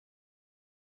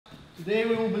Today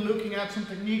we will be looking at some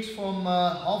techniques from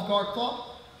half guard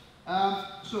top.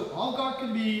 So half guard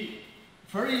can be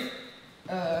very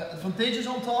advantageous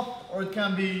on top, or it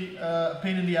can be a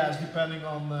pain in the ass depending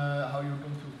on how you're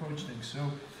going to approach things. So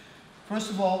first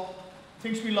of all,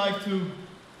 things we like to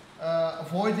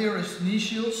avoid here is knee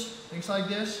shields, things like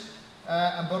this,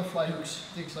 and butterfly hooks,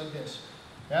 things like this.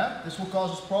 Yeah, this will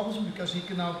cause us problems because he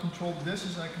can now control the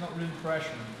distance and I cannot really pressure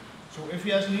him. So if he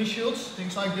has knee shields,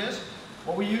 things like this,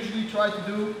 what we usually try to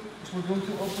do is we're going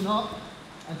to open up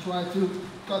and try to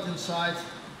cut inside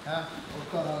or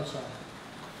cut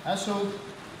outside. So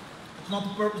it's not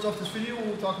the purpose of this video.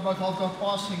 We'll talk about half guard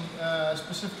passing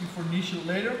specifically for knee shield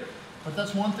later, but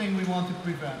that's one thing we want to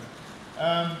prevent.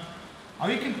 How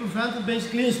you can prevent it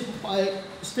basically is by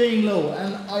staying low,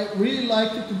 and I really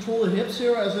like to control the hips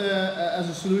here as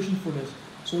a solution for this.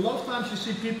 So a lot of times you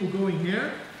see people going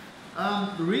here.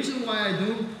 The reason why I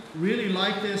don't really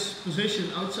like this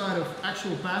position outside of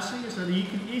actual passing is that he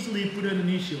can easily put in a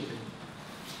knee shield in.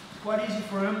 It's quite easy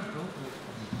for him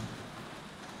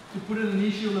to put in a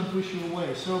knee shield and push you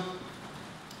away. So,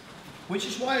 which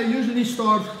is why I usually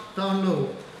start down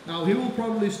low. Now he will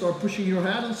probably start pushing your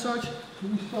head and such. So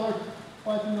we start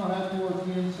fighting our head towards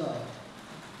the inside.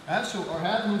 So our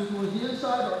head moves towards the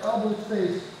inside, our elbow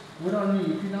stays with our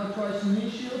knee. If you now try some knee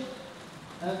shield,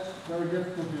 that's very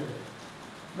difficult here.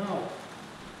 Now,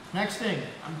 next thing,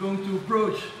 I'm going to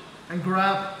approach and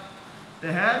grab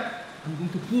the head. I'm going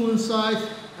to pull inside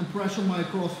and pressure my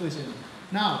crossface in.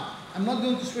 Now, I'm not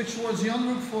going to switch towards the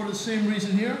underhook for the same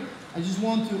reason here. I just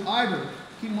want to either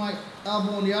keep my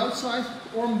elbow on the outside,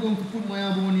 or I'm going to put my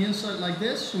elbow on the inside like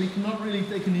this, so he cannot really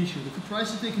take a knee shield. If he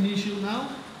tries to take a knee shield now,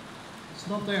 it's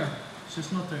not there. It's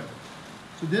just not there.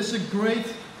 So this is a great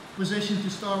position to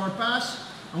start our pass,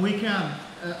 and we can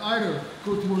either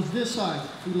go towards this side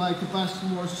if we like to pass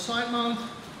towards the side mount,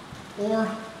 or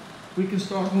we can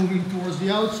start moving towards the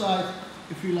outside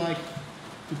if you like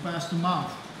to pass the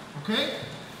mount. Okay?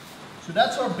 So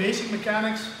that's our basic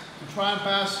mechanics to try and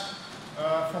pass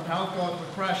from half guard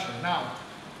with pressure. Now,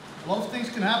 a lot of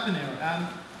things can happen here, and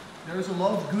there's a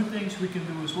lot of good things we can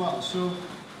do as well. So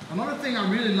another thing I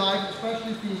really like,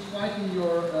 especially if he's fighting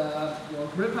your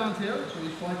grip hand here, so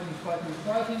he's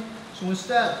fighting. So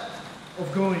instead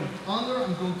of going under,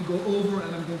 I'm going to go over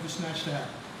and I'm going to snatch the head.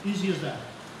 Easy as that.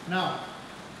 Now,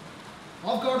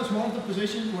 half guard is one of the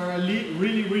positions where I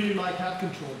really like head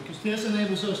control, because this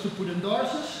enables us to put in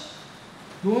darces,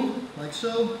 boom, like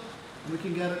so, and we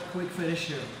can get a quick finish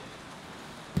here.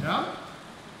 Yeah?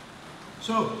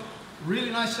 So,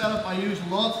 really nice setup I use a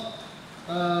lot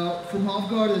from half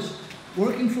guard is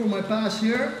working for my pass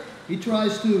here. He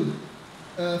tries to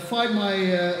fight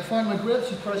my grips,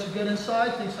 he tries to get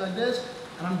inside, things like this,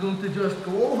 and I'm going to just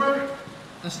go over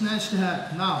and snatch the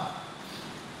head. Now,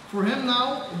 for him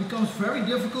now, it becomes very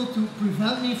difficult to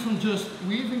prevent me from just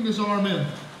weaving this arm in.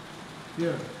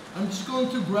 Here. I'm just going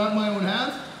to grab my own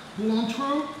hand, pull on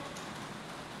through,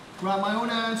 grab my own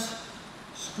hands,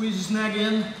 squeeze his neck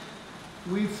in,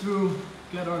 weave through,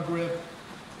 get our grip,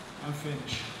 and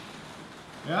finish.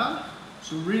 Yeah?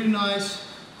 So really nice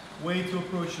way to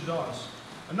approach the darts.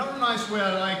 Another nice way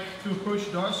I like to approach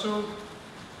the darts, so of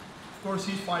course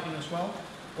he's fighting as well.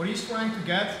 What he's trying to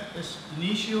get is the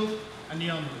knee shield and the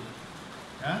underhook.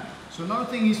 Yeah? So another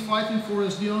thing he's fighting for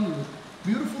is the underhook.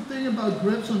 Beautiful thing about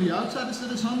grips on the outside is that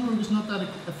his underhook is not that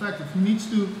effective. He needs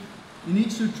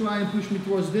to try and push me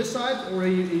towards this side, or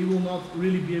he will not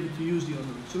really be able to use the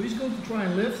underhook. So he's going to try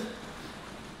and lift,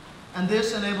 and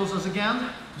this enables us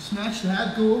again to snatch the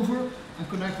head, go over, and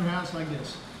connect our hands like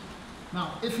this.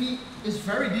 Now, if he is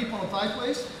very deep on a tight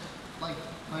waist, like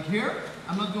here,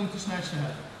 I'm not going to snatch the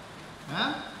head.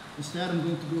 Yeah? Instead, I'm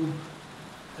going to go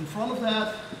in front of the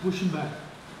head, push him back.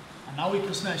 And now we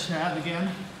can snatch the head again,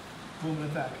 boom,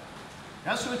 and attack.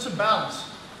 Yeah, so it's a balance.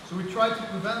 So we try to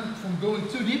prevent him from going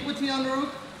too deep with the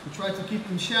underhook. We try to keep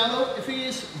him shallow. If he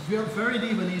is very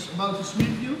deep and he's about to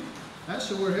sweep you, yeah,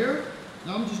 so we're here.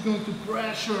 Now I'm just going to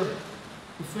pressure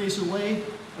the face away,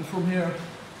 and from here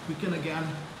we can again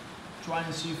try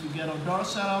and see if we get our dart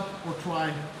set up, or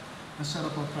try and set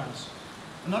up our pass.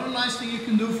 Another nice thing you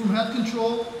can do from head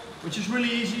control, which is really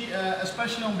easy,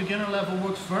 especially on beginner level,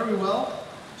 works very well.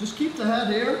 Just keep the head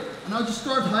here, and now just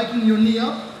start hiking your knee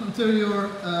up until you're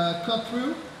cut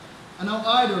through. And now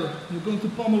either you're going to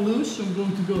pommel loose, so I'm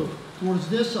going to go towards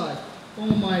this side,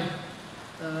 pommel my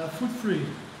foot free,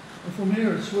 and from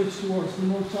here switch towards the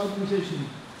north-south position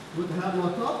with the head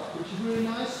locked up, which is really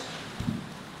nice.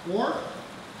 Or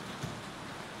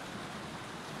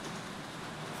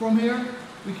from here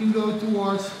we can go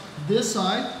towards this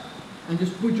side and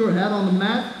just put your head on the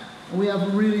mat, and we have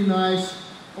a really nice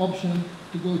option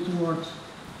to go towards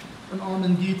an arm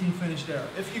and guillotine finish there.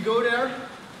 If you go there,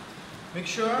 make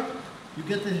sure you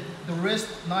get the wrist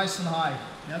nice and high.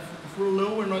 Yeah? If we're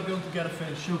low, we're not going to get a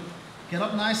finish. So get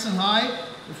up nice and high.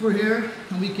 If we're here,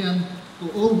 and we can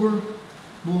go over,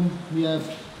 boom, we have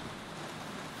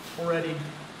already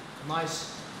a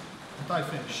nice and tight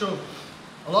finish. So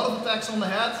a lot of attacks on the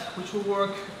head, which will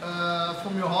work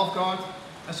from your half guard,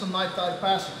 and some night tight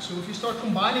passing. So if you start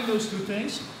combining those two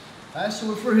things,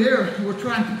 so if we're here, we're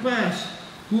trying to pass,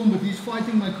 boom, but he's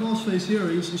fighting my crossface here.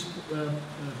 He's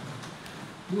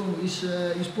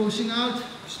posing out,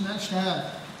 snatch the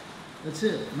head. That's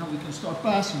it. Now we can start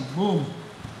passing. Boom.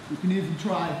 You can even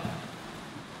try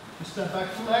to step back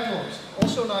for leg locks.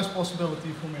 Also a nice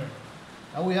possibility from here.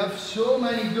 Now we have so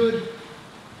many good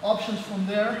options from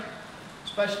there.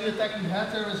 Especially attacking the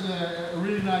head there is a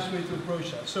really nice way to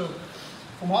approach that. So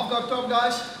from half guard top,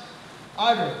 guys,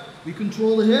 either we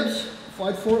control the hips,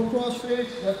 fight for a crossface,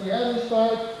 let the head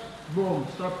start, boom,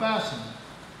 start passing.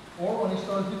 Or when he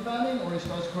starts defending, or he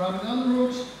starts grabbing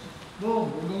underhooks,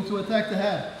 boom, we're going to attack the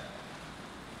head.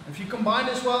 If you combine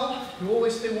this well, you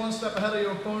always stay one step ahead of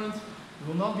your opponent. He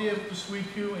will not be able to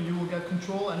sweep you, and you will get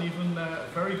control and even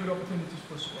very good opportunities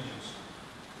for submissions.